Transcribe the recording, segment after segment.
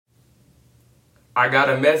I got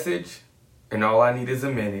a message, and all I need is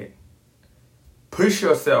a minute. Push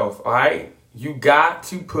yourself, all right? You got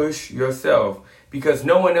to push yourself because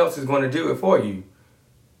no one else is going to do it for you.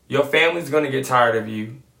 Your family's going to get tired of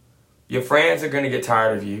you. Your friends are going to get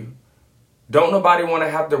tired of you. Don't nobody want to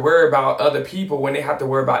have to worry about other people when they have to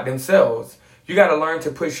worry about themselves. You got to learn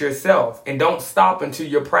to push yourself, and don't stop until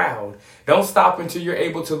you're proud. Don't stop until you're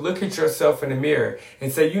able to look at yourself in the mirror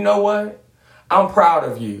and say, you know what? I'm proud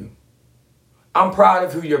of you. I'm proud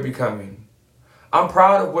of who you're becoming. I'm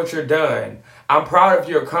proud of what you're done. I'm proud of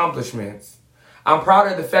your accomplishments. I'm proud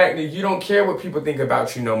of the fact that you don't care what people think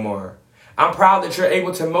about you no more. I'm proud that you're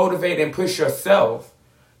able to motivate and push yourself.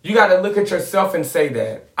 You got to look at yourself and say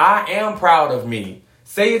that. I am proud of me.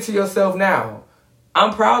 Say it to yourself now.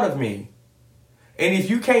 I'm proud of me. And if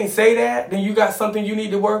you can't say that, then you got something you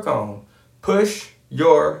need to work on. Push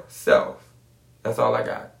yourself. That's all I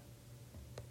got.